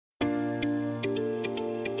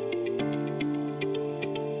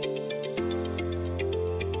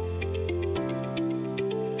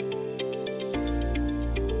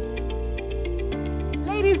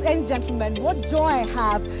Ladies and gentlemen, what joy I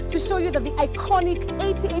have to show you that the iconic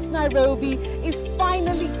 88 Nairobi is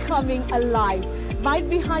finally coming alive. Right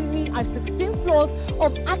behind me are 16 floors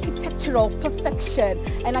of architectural perfection,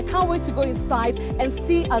 and I can't wait to go inside and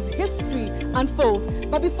see as history unfolds.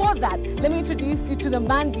 But before that, let me introduce you to the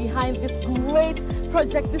man behind this great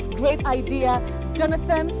project, this great idea,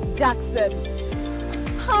 Jonathan Jackson.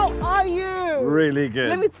 How are you? Really good.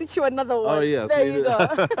 Let me teach you another one. Oh, yes. There you go.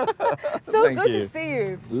 So Thank good you. to see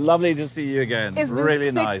you. Lovely to see you again. It's been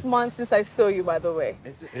really 6 nice. months since I saw you, by the way.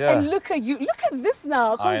 Yeah. And look at you. Look at this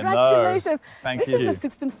now. I know. Congratulations. Thank This you. is the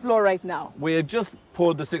 16th floor right now. We had just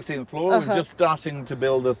poured the 16th floor. We're just starting to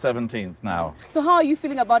build the 17th now. So how are you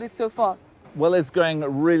feeling about it so far? Well, it's going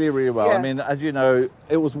really, really well. Yeah. I mean, as you know,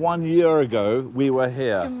 it was 1 year ago we were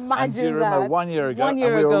here. Imagine and do you remember that. 1 year ago? 1 year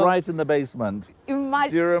and we were ago. right in the basement. Do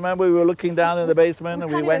Imagine. you remember we were looking down in the basement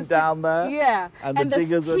and we can't went even see- down there? Yeah. And the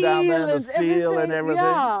diggers were down there, and the steel and everything.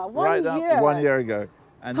 Yeah, 1 year. 1 year ago.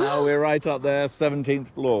 And now we're right up there, 17th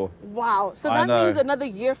floor. Wow. So I that know. means another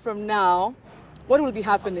year from now, what will be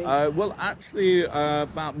happening? Well, actually,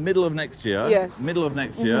 about middle of next year,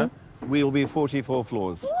 we will be 44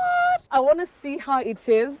 floors. What? I want to see how it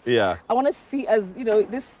is. Yeah. I want to see as,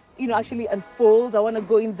 this, actually unfolds. I want to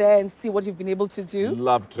go in there and see what you've been able to do.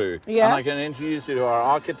 Love to. Yeah. And I can introduce you to our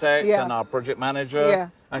architect and our project manager. Yeah.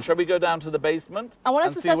 And shall we go down to the basement I want us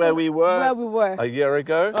and to see start where from we were a year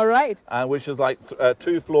ago? All right. Which is like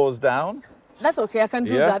 2 floors down. That's okay. I can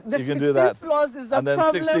do that. The you can 16 do that. floors is a And then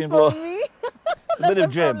problem 16 for floors. me. A bit That's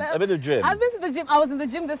of gym. problem. A bit of gym. I've been to the gym. I was in the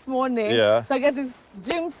gym this morning. Yeah. So I guess it's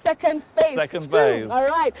gym second phase. Second too. phase. All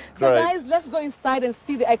right. So Great. guys, let's go inside and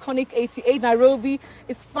see the iconic 88 Nairobi.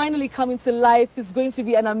 It's finally coming to life. It's going to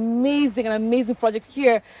be an amazing project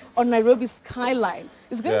here on Nairobi skyline.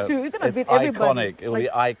 It's going to beat everybody. It will be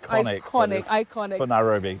iconic. Iconic. For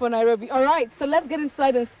Nairobi. For Nairobi. All right. So let's get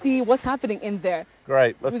inside and see what's happening in there.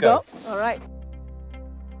 Great. Let's We go. All right.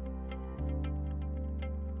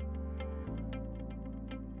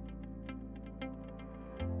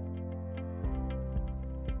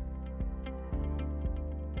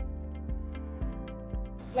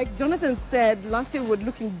 Like Jonathan said, last year we were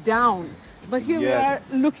looking down, but here we are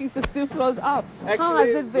looking 16 floors up. Actually, how has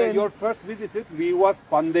it been? when your first visited, we was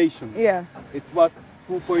foundation. Yeah. It was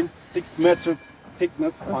 2.6 meter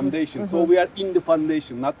thickness foundation. So we are in the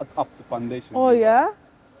foundation, not up the foundation. Oh yeah?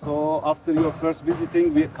 So after your first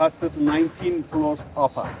visiting, we casted 19 floors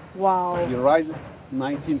upper. Wow. We rise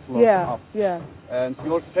 19 floors up. Yeah. And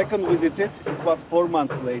your second visit, it was 4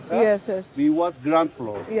 months later. Yes. We was ground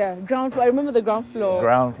floor. Yeah, ground floor. I remember the ground floor.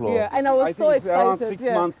 Ground floor. Yeah, and I was I so think it's excited. around 6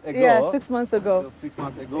 months ago. Yeah, 6 months ago. 6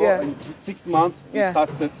 months ago. Yeah. And 6 months, we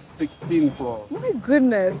casted 16 floors. My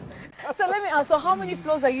goodness. So let me ask, so how many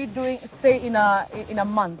floors are you doing, say, in a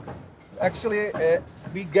month? Actually,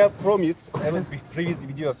 we gave promise even with previous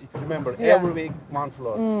videos, if you remember, every week 1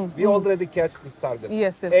 floor. We already catch this target.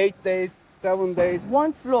 Yes. 8 days, 7 days.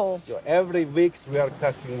 1 floor. So every week we are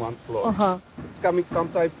casting 1 floor. It's coming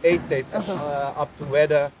sometimes 8 days up to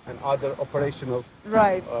weather and other operationals.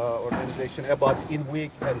 Right. Organization about in week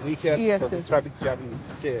and weekend because the traffic jam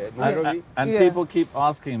in Nairobi. And people keep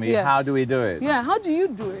asking me, how do we do it? Yeah, how do you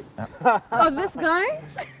do it? Oh, this guy?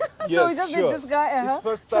 So we just did this guy? It's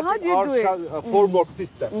first so how do you do it? formwork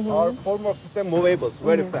system. Our formwork system movables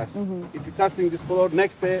very fast. If you're casting this floor,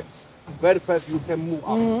 next day, very fast you can move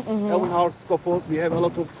up. Even our scaffolds, we have a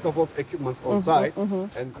lot of scaffolds equipment on site,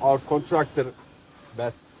 and our contractor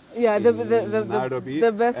best. Yeah, Nairobi,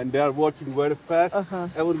 the best. and they are working very fast.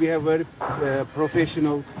 Even we have very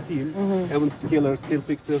professional team, even skillers, steel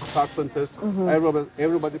fixers, carpenters,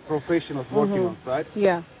 everybody professionals working on site.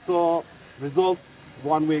 Yeah. So results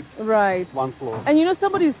 1 week, 1 floor. And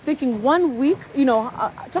somebody is thinking 1 week,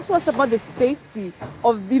 talk to us about the safety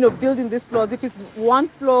of, building these floors. If it's 1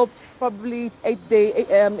 floor, probably 8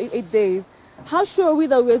 days, how sure are we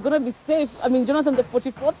that we're going to be safe? I mean, Jonathan, the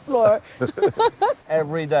 44th floor.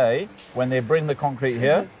 Every day, when they bring the concrete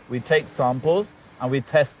here, we take samples and we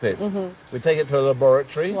test it. We take it to a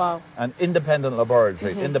laboratory, an independent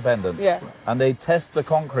laboratory, and they test the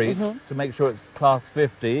concrete to make sure it's class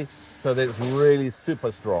 50, so that it's really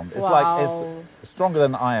super strong. It's like it's stronger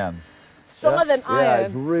than iron. Stronger than iron? Yeah,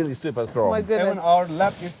 it's really super strong. Oh my goodness. Even our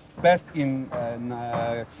lab is best in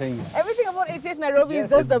things. Everything about 88 Nairobi is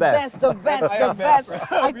just the best.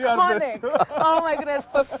 Iconic. Oh my goodness,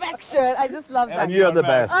 perfection. I just love that. And you're the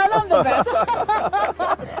best. I love the best.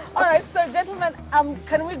 All right, so gentlemen,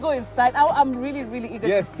 can we go inside? I'm really, really eager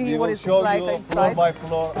to see what it's like inside. Floor by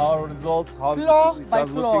floor, our results. How floor by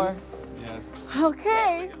floor. Yes.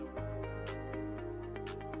 Okay.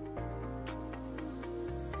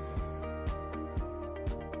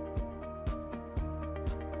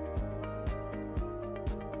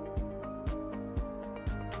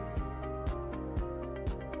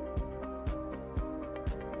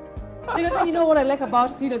 You know what I like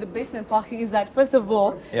about the basement parking is that first of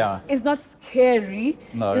all, Yeah. it's not scary.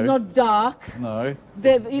 No. It's not dark. No.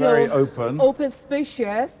 They're, Very open. Open,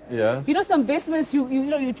 spacious. Yes. You know, some basements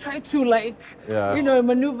you try to Yeah.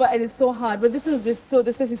 maneuver and it's so hard. But this is just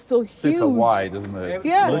the space is so huge. Super wide, isn't it?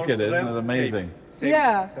 Yeah. Look at it, isn't it amazing?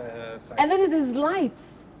 Yeah. And then there's light.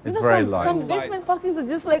 It's very light. Some basement parkings are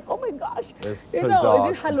just like, oh my gosh. It's You so know, dark is it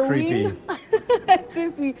and Halloween?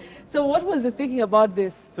 Creepy. So what was the thinking about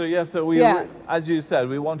this? So yeah, as you said,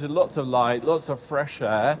 we wanted lots of light, lots of fresh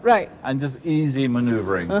air, Right. and just easy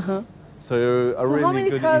maneuvering. So a So really how many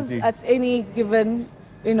good cars easy. at any given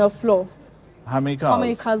floor? How many cars? How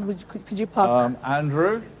many cars could you park?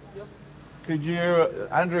 Andrew,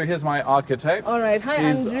 Andrew, here's my architect. All right. Hi,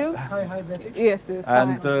 He's- Andrew. Hi, Betty. Yes. And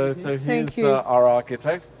Hi. so Thank he's you. our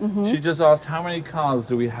architect. She just asked, how many cars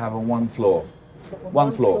do we have on one floor? So on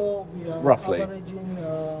One floor, we are roughly. averaging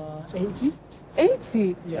 80.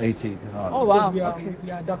 80. Yes. 80 cars. Oh, wow. Because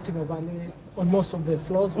we are adopting a valet on most of the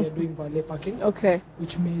floors. We are doing valet parking, Okay.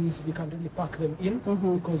 which means we can really park them in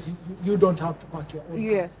because you don't have to park your own.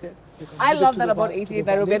 Yes. You can I give it love to that the about to the 88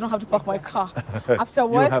 Nairobi. I valet. don't have to park my car. After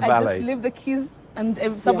work, have I valet. just leave the keys and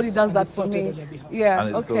somebody Yes, does and that it's for sorted me. on your behalf. Yeah.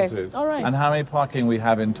 And it's Okay. sorted. All right. And how many parking we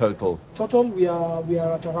have in total? Total, we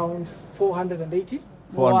are at around 480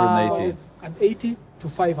 480. and 80 to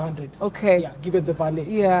 500. Okay. Yeah, given the valet.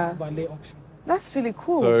 Yeah. Valet option. That's really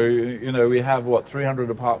cool. So, we have 300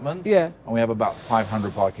 apartments? Yeah. And we have about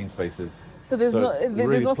 500 parking spaces. So there's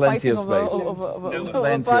really no plenty fighting of space. over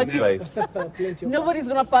Plenty of parking. space. Plenty of Nobody's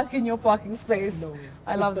gonna park in your parking space. No.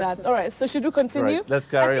 I love that. All right, so should we continue? Right, let's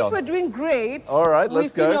carry I on. think we're doing great. All right,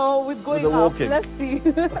 let's with, go. With going the up. walking. Let's see.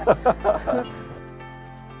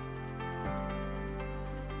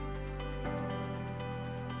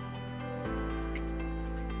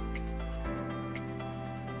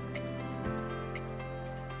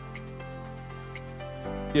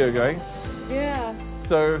 You're going. Yeah.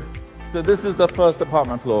 So this is the first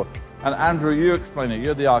apartment floor. And Andrew, you explain it.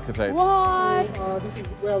 You're the architect. What? This is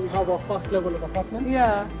where we have our first level of apartments.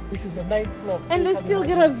 Yeah. This is the 9th floor. And they So still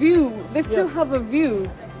having get a view. They still Yes. have a view.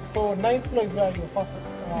 So 9th floor is where your first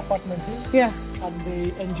apartment is. Yeah. And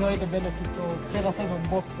they enjoy the benefit of terraces on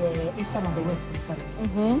both the eastern and the western side.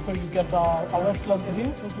 So you get a westlands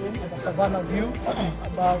view and a savannah view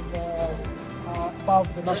above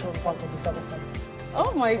the national park on this other side.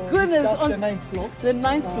 Oh my So goodness. That's On the 9th floor. the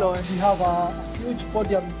 9th floor. We have a huge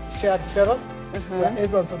podium shared terrace where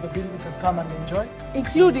everyone from the building can come and enjoy.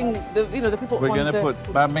 Including the people We're on going to the,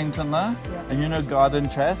 put badminton there. Yeah. And garden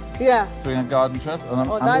chess. Yeah. So we're going to garden chess. And I'm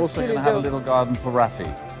Oh, that's also really going to have a dope. little garden for Rafi.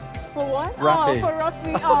 For what? Rafi. Oh, for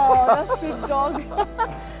Rafi. Oh, that's sweet dog.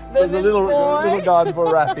 So there's a little boy. garden for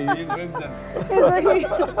Rafi.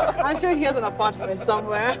 I'm sure he has an apartment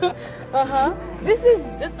somewhere. This is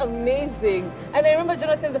just amazing. And I remember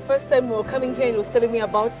Jonathan, the first time we were coming here and he was telling me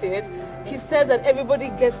about it, he said that everybody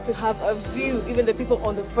gets to have a view, even the people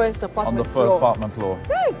on the first apartment On the floor. first apartment floor.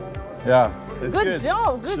 Hey, Yeah. It's good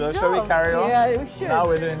job, good job. Shall we carry on? Yeah, we should. Now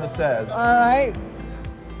we're doing the stairs. All right.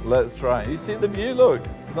 Let's try. You see the view? Look.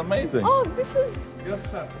 It's amazing. Oh, this is...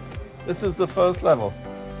 This is the first level.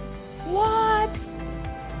 What?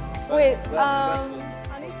 Wait, that's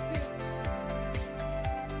I need to...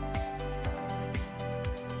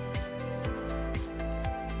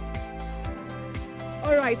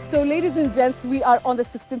 All right, so ladies and gents, we are on the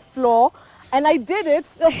 16th floor. And I did it.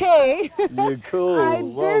 Hey. You're cool. I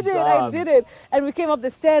Well did it. I done. did it. And we came up the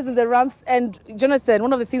stairs and the ramps. And Jonathan,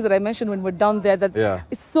 one of the things that I mentioned when we're down there, that Yeah.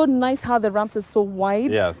 it's so nice how the ramps are so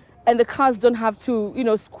wide. Yes. And the cars don't have to,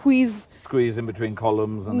 squeeze Squeeze in between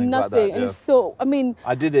columns and things nothing. like that. And Yeah. it's so, I mean,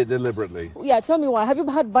 I did it deliberately. yeah, tell me why. Have you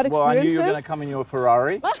had bad Well, I experiences? knew you were going to come in your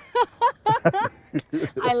Ferrari.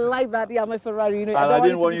 I like that. Yeah, my Ferrari. And I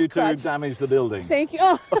didn't want it you be to scratched. damage the building. Thank you.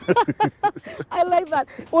 Oh. I like that.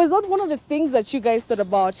 Was that one of the things that you guys thought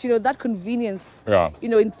about? That convenience. Yeah.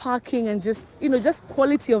 In parking and just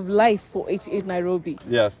quality of life for 88 Nairobi.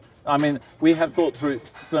 Yes. I mean, we have thought through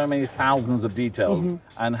so many thousands of details,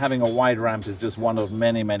 and having a wide ramp is just one of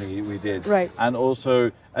many, many we did. Right. And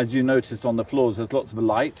also, as you noticed on the floors, there's lots of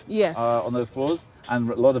light Yes. on those floors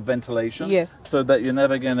and a lot of ventilation. Yes. So that you're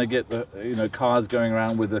never going to get the cars going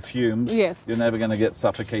around with the fumes. Yes. You're never going to get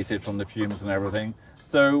suffocated from the fumes and everything.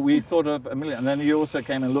 So we thought of a million, and then you also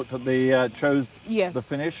came and looked at chose Yes. the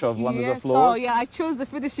finish of one of the Yes. floors. Oh, yeah. I chose the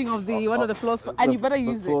finishing of one of the floors, and you better the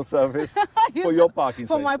use floor it. service for your parking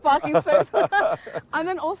For space. my parking space. And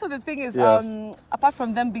then also the thing is, Yes. apart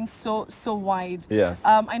from them being so wide, Yes.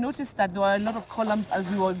 I noticed that there were a lot of columns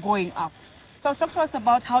as we were going up. So talk to us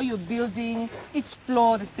about how you're building each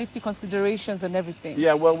floor, the safety considerations and everything.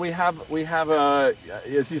 Yeah, well, we have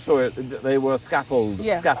as you saw it, they were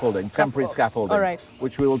scaffolding, temporary scaffolding, All right.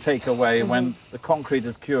 which we will take away when the concrete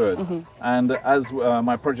is cured. And as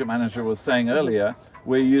my project manager was saying earlier,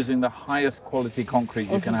 we're using the highest quality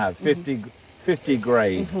concrete you can have, 50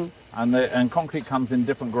 grade. And concrete comes in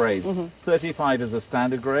different grades. 35 is a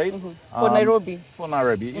standard grade. For Nairobi. For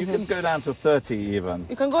Nairobi. You can go down to 30 even.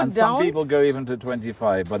 You can go and down? some people go even to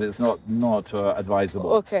 25, but it's not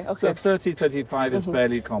advisable. Okay. So 30, 35 is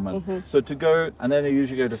fairly common. So to go, and then you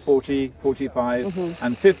usually go to 40, 45,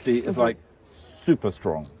 and 50 is like super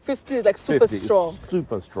strong. 50 is like super 50 strong. Is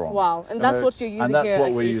super strong. Wow. And that's what you're using and that's here.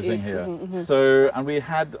 what we're using here. So, and we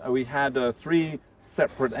had 3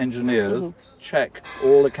 separate engineers check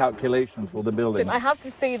all the calculations for the building. I have to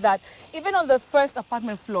say that even on the first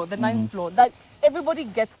apartment floor, the 9th floor, that everybody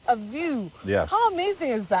gets a view. Yes. How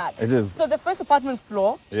amazing is that? It is. So the first apartment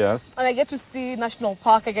floor. Yes. And I get to see National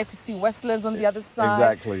Park, I get to see Westlands on the other side.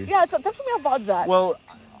 Exactly. Yeah, so talk to me about that. Well,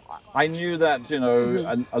 I knew that, you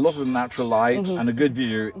know, a lot of natural light and a good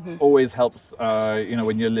view always helps, you know,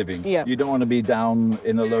 when you're living. Yeah. You don't want to be down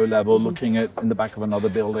in a low level looking at in the back of another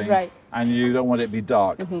building. Right. And you don't want it to be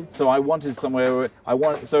dark. So I wanted somewhere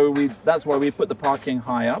where that's why we put the parking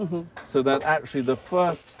high up, so that actually the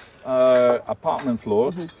first apartment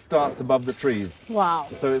floor starts above the trees. Wow.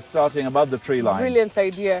 So it's starting above the tree line. Brilliant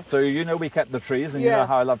idea. So you know we kept the trees, and you know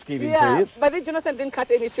how I love keeping trees. But then Jonathan didn't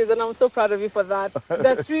cut any trees, and I'm so proud of you for that.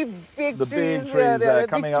 The 3 big The trees. big trees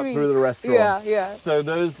coming up through the restaurant. Yeah, yeah. So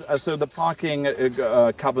those, so the parking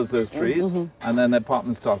covers those trees, and then the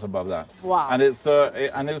apartments start above that. Wow. And it's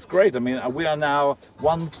great. I mean, we are now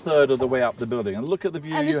 1/3 of the way up the building, and look at the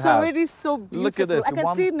view And you it's have. already so beautiful. Look at this, I can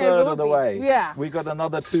 1/3 see Nairobi. of the way. Yeah. We've got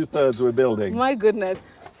another 2/3 we're building. My goodness.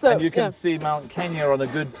 So And you can see Mount Kenya on a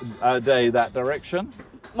good day that direction.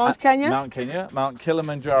 Mount Kenya. Mount Kenya. Mount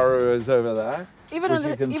Kilimanjaro is over there.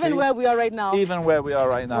 Even where we are right now. Even where we are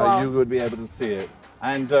right now, Wow. you would be able to see it.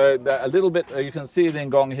 And a little bit, you can see the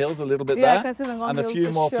Ngong Hills a little bit Yeah, there. I can see the Ngong and Hills a few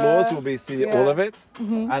for more sure. floors will be see all of it.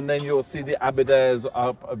 Mm-hmm. And then you'll see the Abidares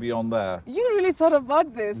up beyond there. You really thought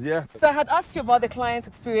about this. Yeah. So I had asked you about the client's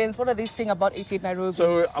experience. What are they saying about 88 Nairobi?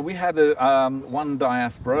 So we had one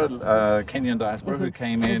diaspora, Kenyan diaspora, who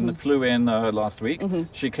came in, flew in last week.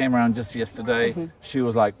 She came around just yesterday. She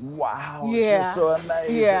was like, wow, this is so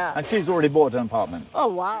amazing. Yeah. And she's already bought an apartment. Oh,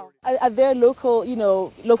 wow. Are there locals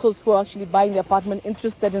who are actually buying the apartment,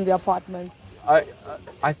 interested in the apartment?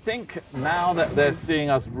 I think now that they're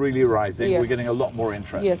seeing us really rising, Yes. we're getting a lot more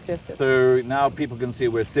interest. Yes. So now people can see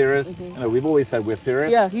we're serious. You know, we've always said we're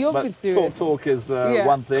serious. Yeah, you've but been serious. Talk is Yeah.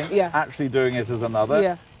 one thing. Yeah. Actually doing it is another.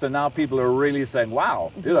 Yeah. So now people are really saying,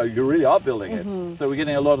 wow, you know, you really are building it. So we're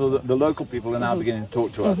getting a lot of the local people are now beginning to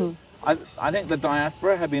talk to us. I think the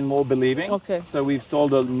diaspora have been more believing. Okay. So we've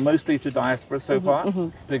sold mostly to diaspora so far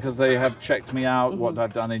because they have checked me out, what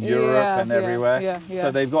I've done in Europe and everywhere. Yeah. So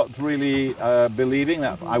they've got really believing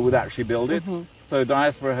that I would actually build it. So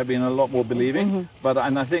diaspora have been a lot more believing.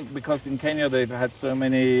 And I think because in Kenya they've had so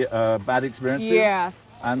many bad experiences. Yes.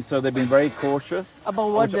 And so they've been very cautious. About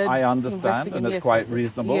what which they're I understand, investing and in. it's Yes, quite yes, yes.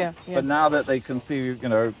 reasonable. Yeah. But now that they can see, you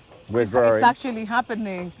know, we're growing. It's actually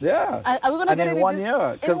happening. Yeah. Are we going to get in it 1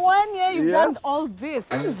 year? In 1 year, you've done Yes. all this.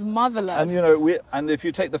 This is marvelous. And you know, and if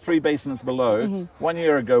you take the 3 basements below, 1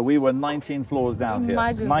 year ago we were 19 floors down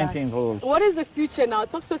Imagine here. 19 that. floors. What is the future now?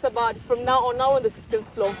 Talk to us about from now on the 16th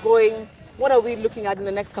floor going. What are we looking at in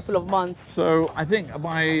the next couple of months? So I think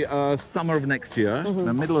by summer of next year,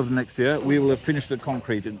 the middle of next year, we will have finished the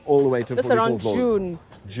concrete all the way to That's 44 around floors. June.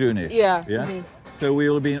 June-ish. Yeah. Yes. So we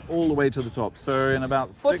will be all the way to the top. So in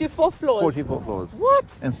about 44 floors. 44 floors. What?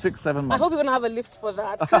 In 6-7 months. I hope you're going to have a lift for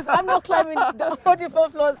that because I'm not climbing down 44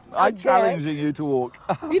 floors. I'm challenging you to walk.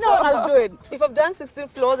 You know what I'll do it. If I've done 16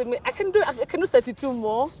 floors, I can do 32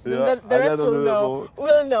 more. Yeah, The rest will know.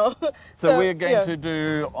 We'll know. So we're going to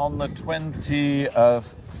do on the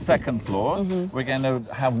 22nd floor. We're going to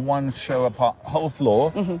have one show whole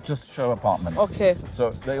floor, just show apartments. Okay.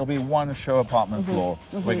 So there'll be one show apartment floor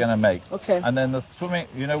we're going to make. Okay. And then the swimming.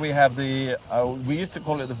 You know, we have the. We used to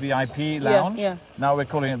call it the VIP lounge. Yeah. Now we're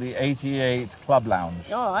calling it the 88 Club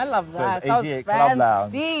Lounge. Oh, I love that. So it's 88 Club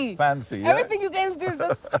Lounge. Fancy. Yeah? Everything you guys do is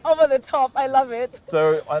just over the top. I love it.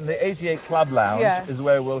 So on the 88 Club Lounge is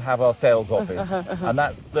where we'll have our sales office, and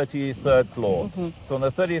that's 33rd floor. So on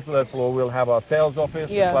the 33rd floor we'll have our sales office,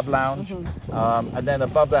 the Club Lounge, and then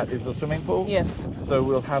above that is the swimming pool. Yes. So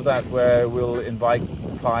we'll have that where we'll invite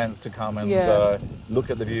clients to come and look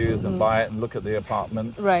at the views and buy it and look at the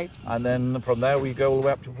apartments. Right. And then from there we go all the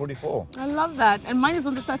way up to 44. I love that. And mine is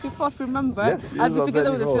on the 34th, remember? Yes, I'll be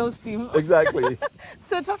together with the sales team. Exactly.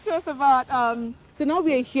 So talk to us about, so now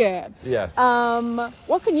we are here. Yes.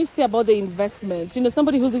 What can you say about the investment? You know,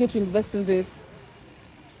 somebody who's looking to invest in this,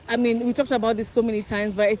 I mean, we talked about this so many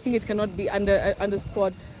times, but I think it cannot be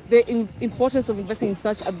underscored. The importance of investing in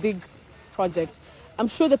such a big project. I'm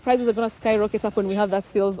sure the prices are going to skyrocket up when we have that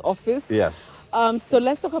sales office. Yes. So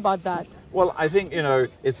let's talk about that. Well, I think, you know,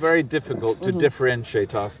 it's very difficult to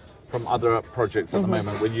differentiate us from other projects at the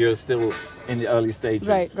moment when you're still in the early stages.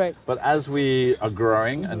 Right, right. But as we are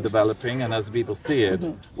growing and developing and as people see it,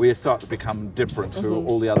 we start to become different to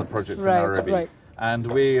all the other projects in Nairobi. Right.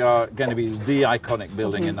 And we are going to be the iconic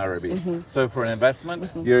building in Nairobi. So for an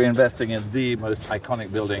investment, you're investing in the most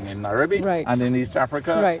iconic building in Nairobi and in East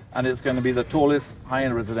Africa. And it's going to be the tallest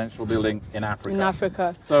high-end residential building in Africa. In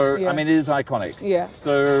Africa. So, I mean, it is iconic. Yeah.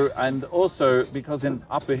 So, and also because in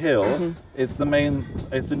Upper Hill, it's the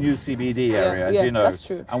new CBD area, as you know. That's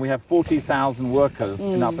true. And we have 40,000 workers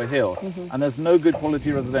in Upper Hill. And there's no good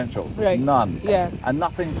quality residential. None. Yeah. And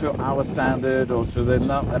nothing to our standard or to the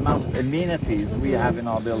amount of amenities we have in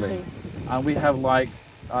our building. And we have like,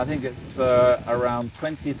 I think it's around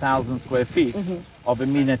 20,000 square feet of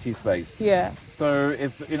amenity space. Yeah. So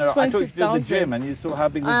it's, you know, I took you to the gym and you saw how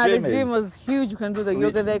big the gym is. The gym was huge. You can do the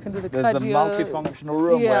yoga there, you can do the cardio. There's a multifunctional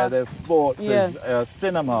room where there's sports, there's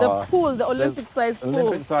cinema. The pool, the Olympic-sized pool.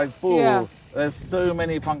 Olympic-sized pool. Yeah. There's so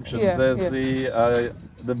many functions. There's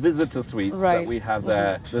the visitor suites that we have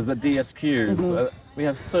there. There's the DSQs. We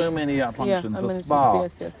have so many functions. The spa.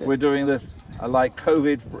 We're doing this like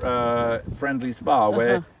COVID-friendly spa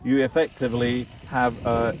where you effectively have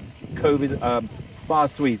COVID spa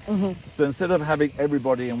suites. So instead of having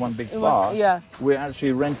everybody in one big spa, we're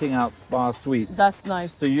actually renting out spa suites. That's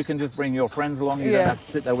nice. So you can just bring your friends along. You don't have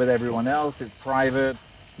to sit there with everyone else. It's private.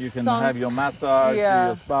 You can have your massage, do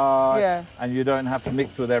your spa, and you don't have to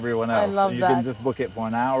mix with everyone else. I love you that. can just book it for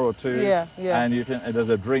an hour or two, and you can. There's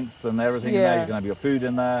a drinks and everything in there. You can have your food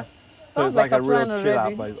in there. So it's like a real chill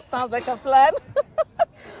out place. Sounds like a plan.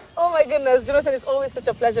 Oh my goodness, Jonathan, it's always such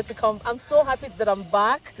a pleasure to come. I'm so happy that I'm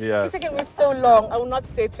back. Yes. It's taken me so long. I will not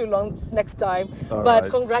say too long next time. But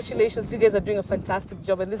congratulations, you guys are doing a fantastic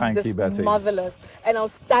job, and this is just marvelous and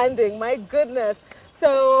outstanding. My goodness.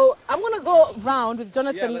 So I'm going to go round with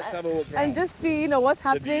Jonathan and just see, you know, what's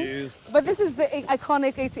happening. But this is the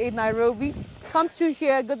iconic 88 Nairobi. Come through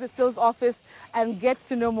here, go to the sales office and get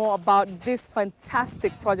to know more about this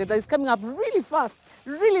fantastic project that is coming up really fast,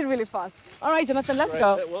 really, really fast. All right, Jonathan, let's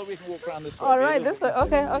go. Well, we can walk around this way. All right, this way.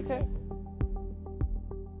 Okay.